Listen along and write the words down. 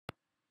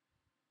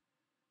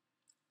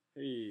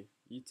Hey,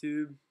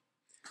 YouTube.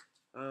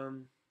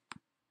 Um,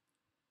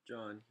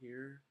 John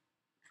here.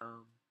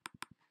 Um,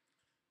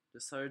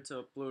 Decided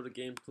to upload a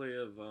gameplay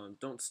of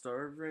Don't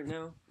Starve right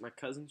now. My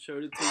cousin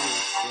showed it to me. It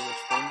was so much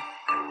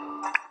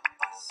fun.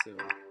 So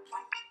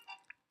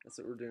that's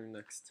what we're doing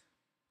next.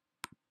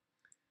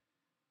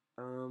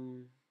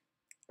 Um,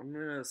 I'm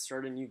gonna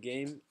start a new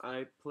game.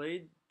 I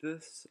played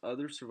this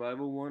other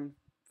survival one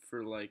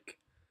for like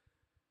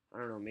I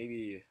don't know,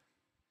 maybe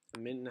a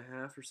minute and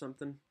a half or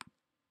something.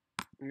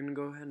 I'm gonna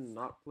go ahead and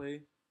not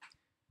play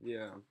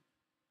the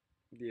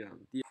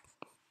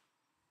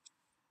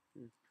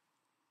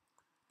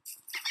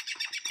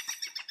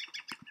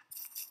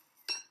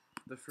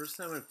The first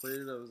time I played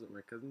it, I was at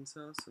my cousin's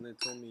house, and they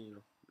told me,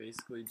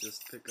 basically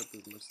just pick up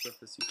as much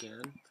stuff as you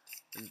can,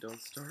 and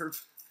don't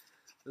starve.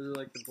 Those are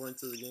like the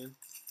points of the game.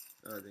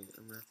 Oh, dang it,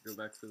 I'm gonna have to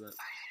go back for that.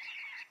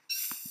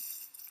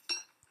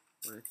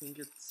 Well, I think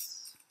it's...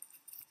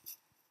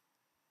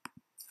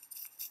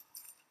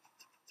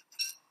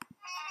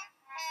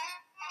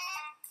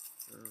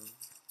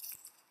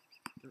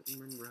 I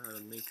don't remember how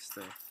to make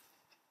stuff.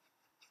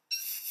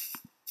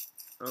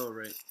 Oh,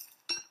 right.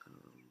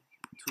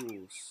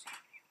 Tools.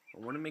 I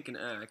want to make an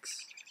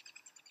axe,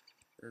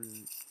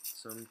 and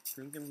so I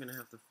think I'm gonna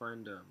have to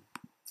find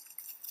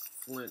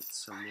flint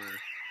somewhere.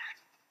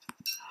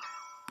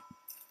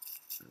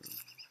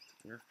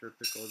 After I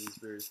pick all these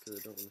berries because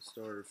I don't want to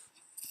starve.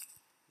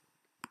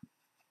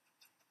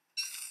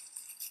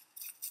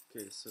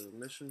 Okay, so the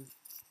mission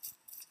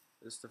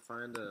is to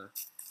find a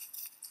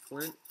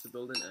flint to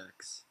build an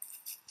axe.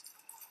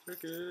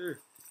 Tricky!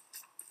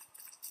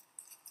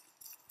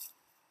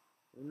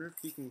 I wonder if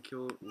you can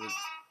kill it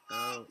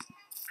without...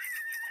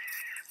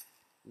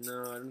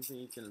 No, I don't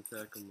think you can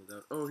attack him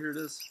without... Oh, here it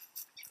is!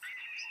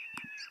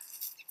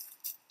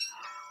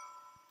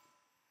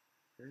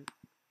 Okay.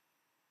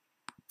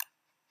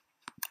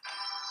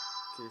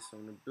 Okay, so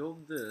I'm gonna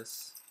build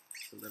this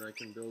so that I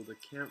can build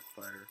a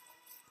campfire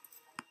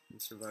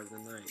and survive the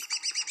night.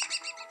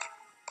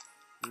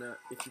 Now,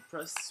 if you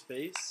press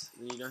space,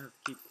 then you don't have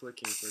to keep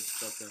clicking for it to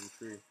chop down a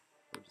tree.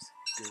 I'll just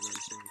do it on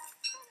its own.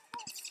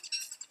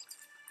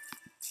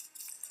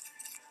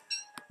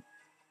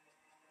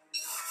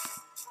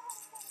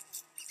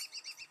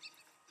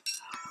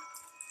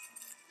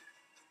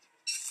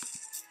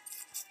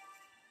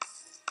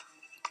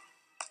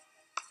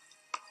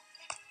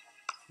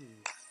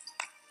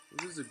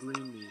 What does the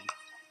green mean?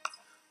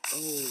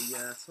 Oh,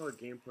 yeah, I saw a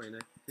gameplay, and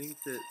I think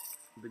that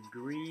the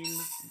green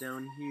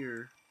down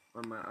here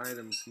on my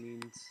items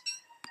means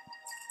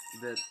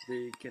that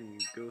they can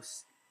go,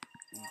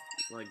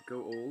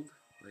 go old.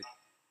 Like,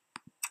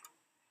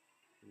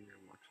 I'm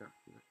gonna watch out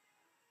for that.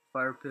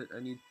 Fire pit, I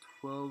need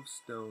 12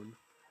 stone,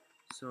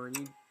 so I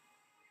need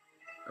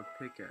a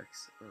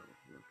pickaxe. Oh,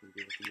 I'm not gonna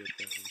be able to get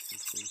that one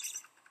soon.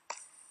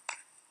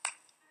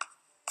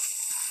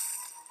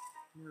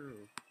 No.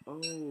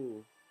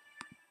 Oh.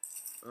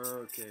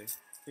 Okay.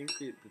 I think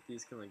that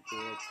these can, like, blow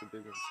up the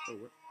big ones. Oh,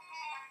 what?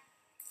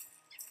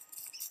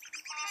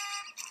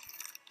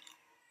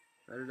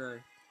 How did I...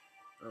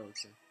 Oh,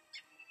 okay.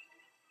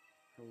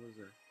 How was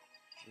that?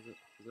 Was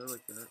that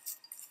like that?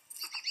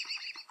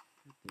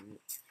 Dang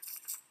it.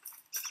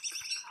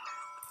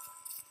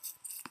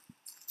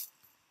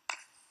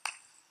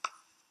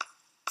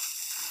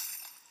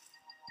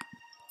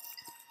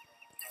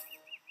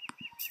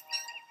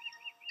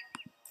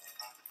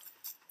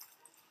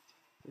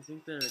 I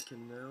think that I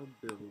can now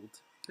build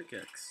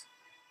pickaxe.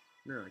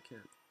 No, I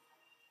can't.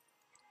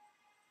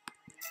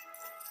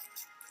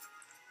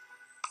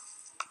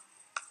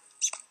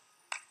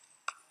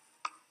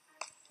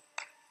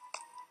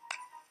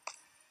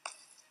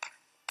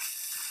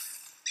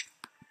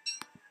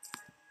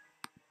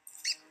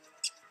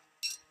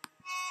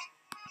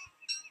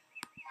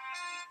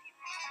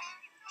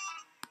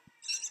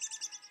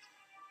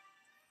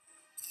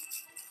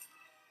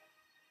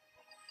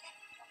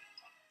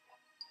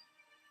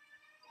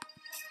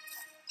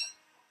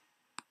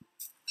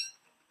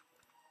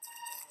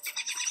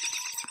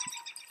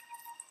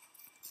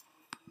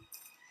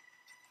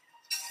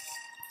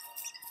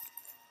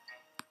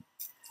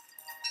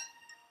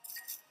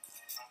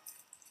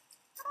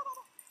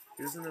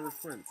 Here's another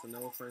flint, so now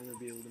we'll finally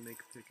be able to make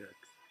a pickaxe.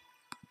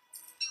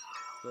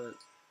 But,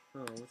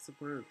 oh, what's the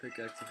point of a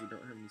pickaxe if we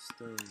don't have any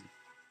stone?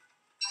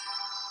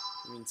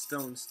 I mean,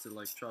 stones to,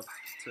 like, chop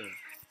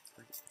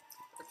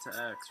to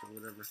axe or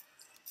whatever.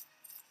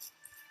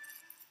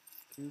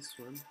 Can you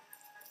swim?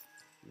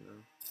 No.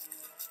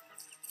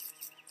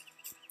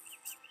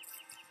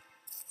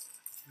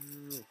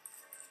 No.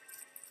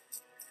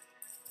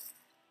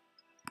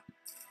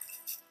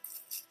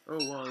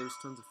 Oh, wow, there's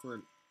tons of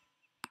flint.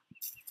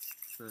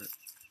 What's that?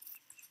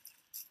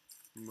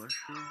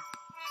 Mushroom?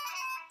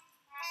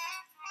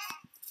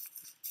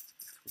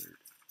 That's weird.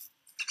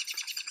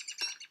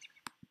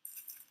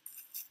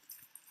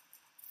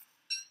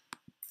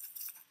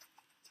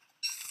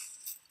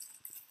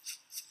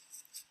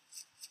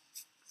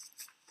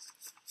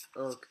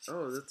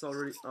 Oh, that's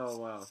already... Oh,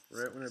 wow.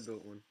 Right when I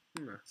built one.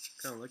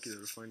 Kind of lucky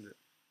to find it.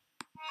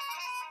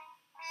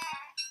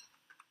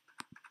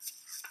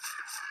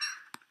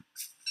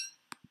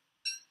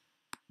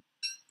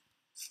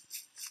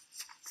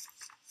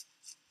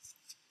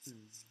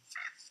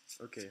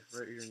 Okay,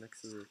 right here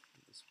next to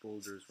this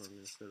boulder is where I'm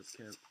going to set up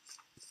camp.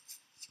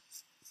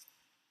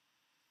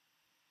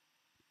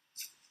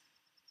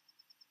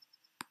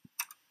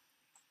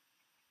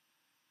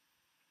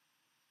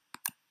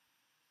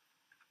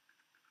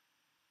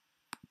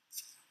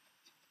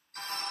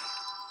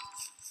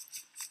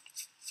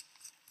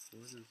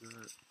 What is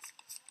that?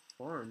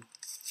 Farm?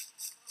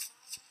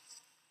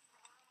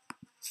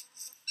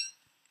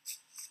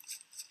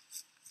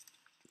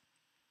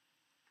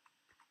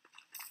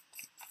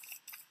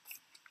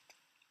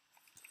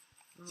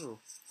 Oh.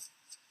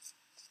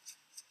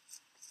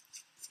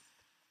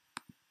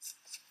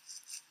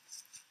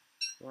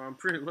 Well, I'm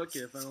pretty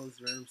lucky I found all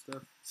this random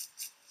stuff.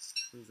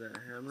 What is that, a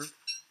hammer?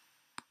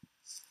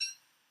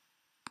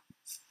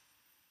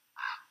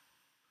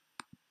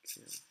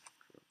 Okay,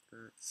 drop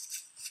that.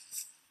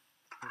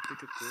 Can I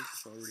pick up this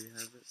if I already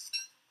have it?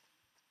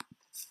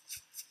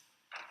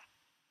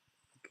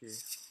 Okay,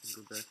 I'll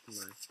go back to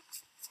my...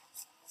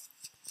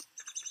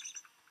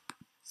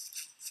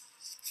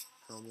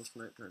 It's almost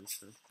nighttime,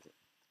 so...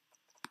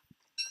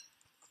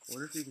 I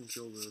wonder if you can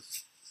kill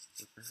this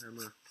with a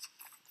hammer.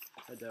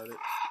 I doubt it.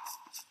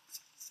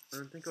 I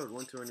don't think I would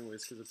want to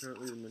anyways, because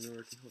apparently the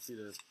manure can help you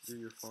to do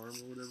your farm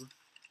or whatever.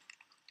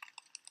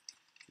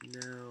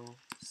 Now,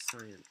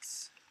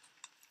 science.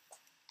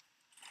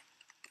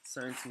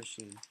 Science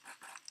machine.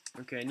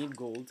 Okay, I need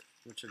gold,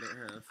 which I don't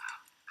have.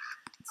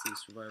 Let's see,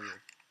 survival.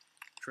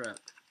 Trap.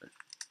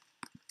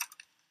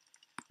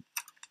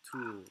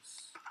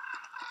 Tools.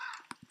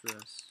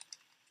 Dress.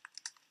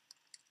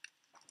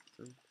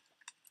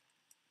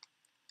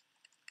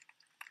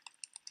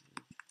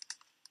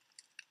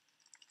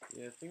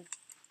 Yeah, I think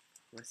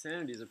my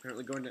sanity is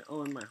apparently going down.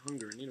 Oh, and my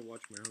hunger. I need to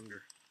watch my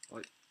hunger.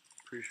 I'm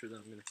pretty sure that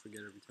I'm going to forget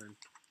every time.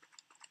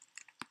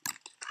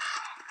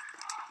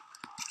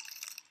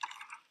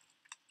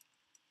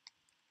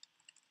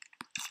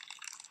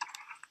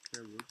 Can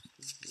I roast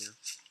them? Yeah.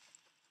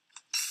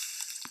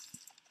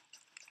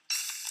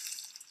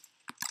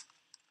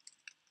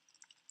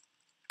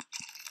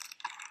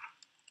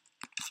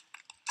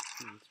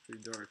 It's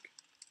pretty dark.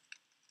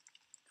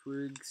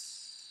 Twigs,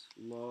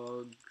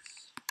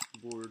 logs,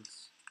 boards.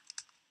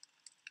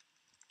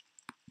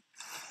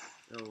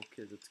 Oh,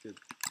 okay, that's good.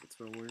 That's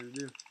what I wanted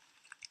to do.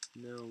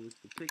 Now with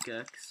the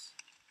pickaxe,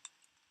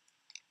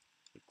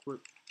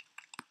 equip.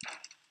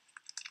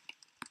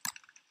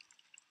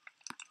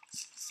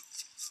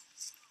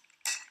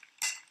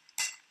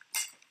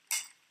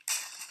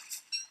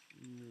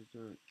 There's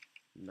a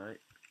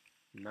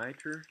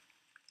niter.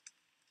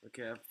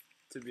 Okay,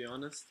 to be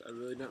honest, I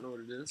really don't know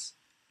what it is.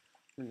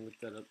 I'm gonna look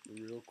that up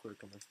real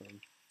quick on my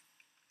phone.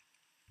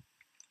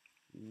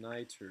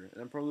 Niter,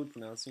 and I'm probably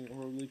pronouncing it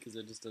horribly because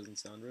it just doesn't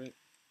sound right.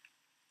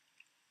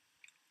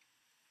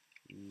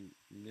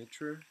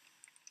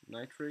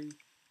 Nitrate.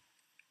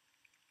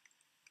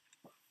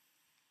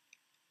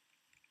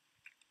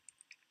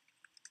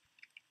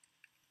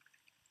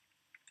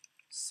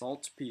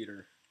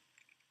 Saltpeter.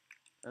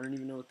 I don't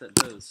even know what that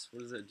does.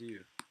 What does that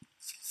do?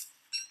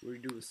 What do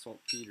you do with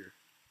saltpeter?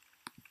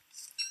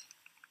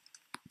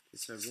 Okay,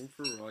 so I have room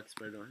for rocks,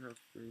 but I don't have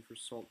room for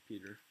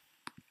saltpeter.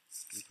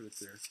 Let me put it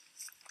there.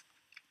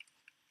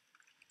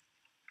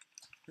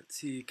 Let's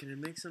see, can I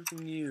make something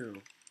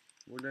new?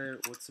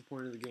 What's the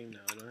point of the game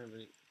now? I don't have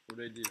any. What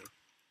do I do?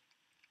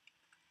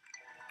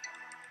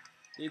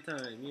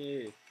 Daytime,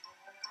 yay!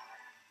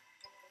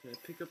 Can I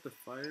pick up the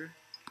fire?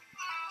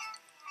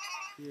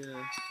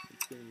 Yeah,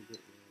 it's getting a bit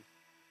low.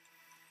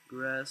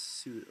 Grass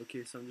suit.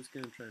 Okay, so I'm just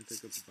gonna try and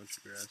pick up a bunch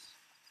of grass.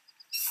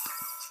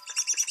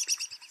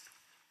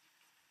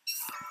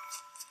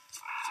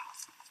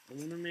 I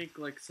want to make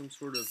like some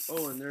sort of.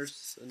 Oh, and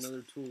there's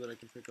another tool that I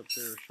can pick up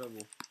there, a shovel,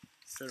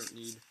 which I don't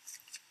need.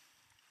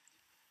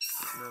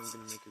 But now I'm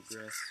gonna make a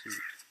grass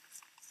suit.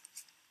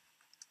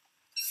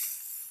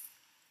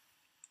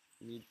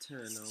 I need 10.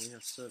 I only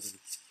have 7.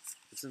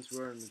 But since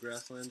we're in the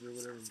grasslands or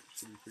whatever, it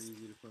should be pretty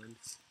easy to find.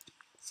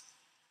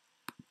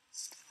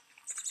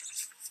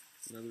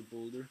 Another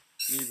boulder.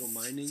 Need to go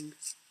mining.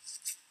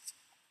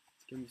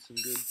 Give me some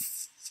good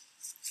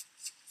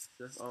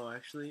stuff. Oh,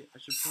 actually, I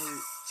should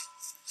probably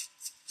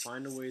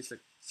find a way to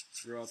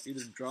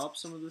drop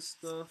some of this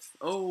stuff.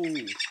 Oh!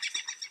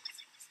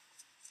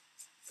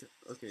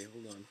 Okay,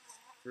 hold on.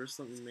 First,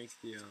 let me make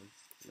the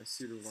my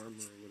suit of armor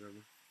or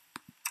whatever.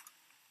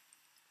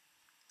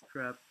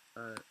 Crap.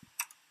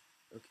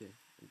 Okay,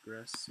 a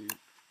grass suit.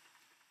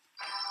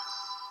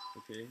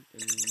 Okay,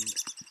 and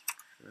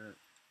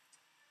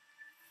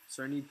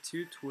so I need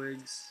 2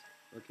 twigs.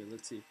 Okay,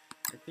 let's see.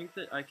 I think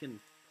that I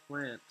can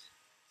plant.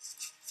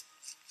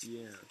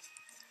 Yeah.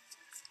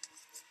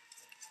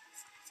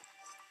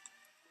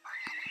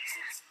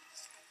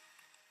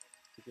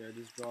 Okay, I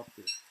just dropped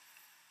it.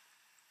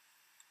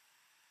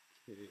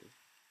 Okay.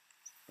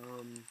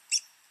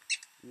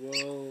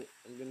 Well,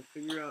 I'm gonna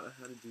figure out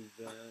how to do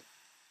that.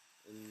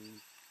 And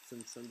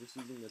since I'm just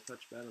using the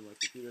touchpad on my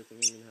computer, I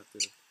think I'm gonna have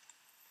to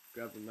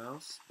grab a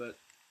mouse. But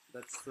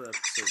that's the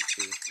episode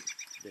for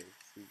today.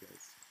 See you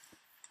guys.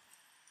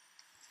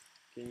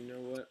 Okay, you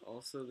know what?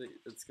 Also,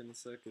 that's gonna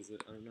suck is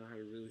that I don't know how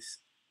to really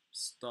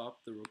stop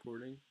the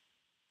recording.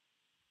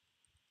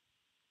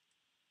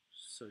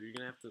 So you're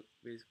gonna have to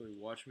basically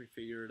watch me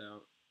figure it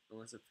out,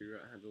 unless I figure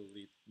out how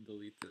to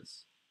delete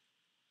this.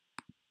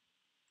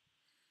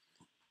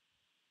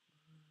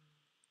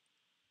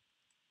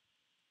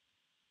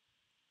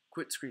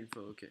 Quit screen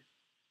flow. Okay.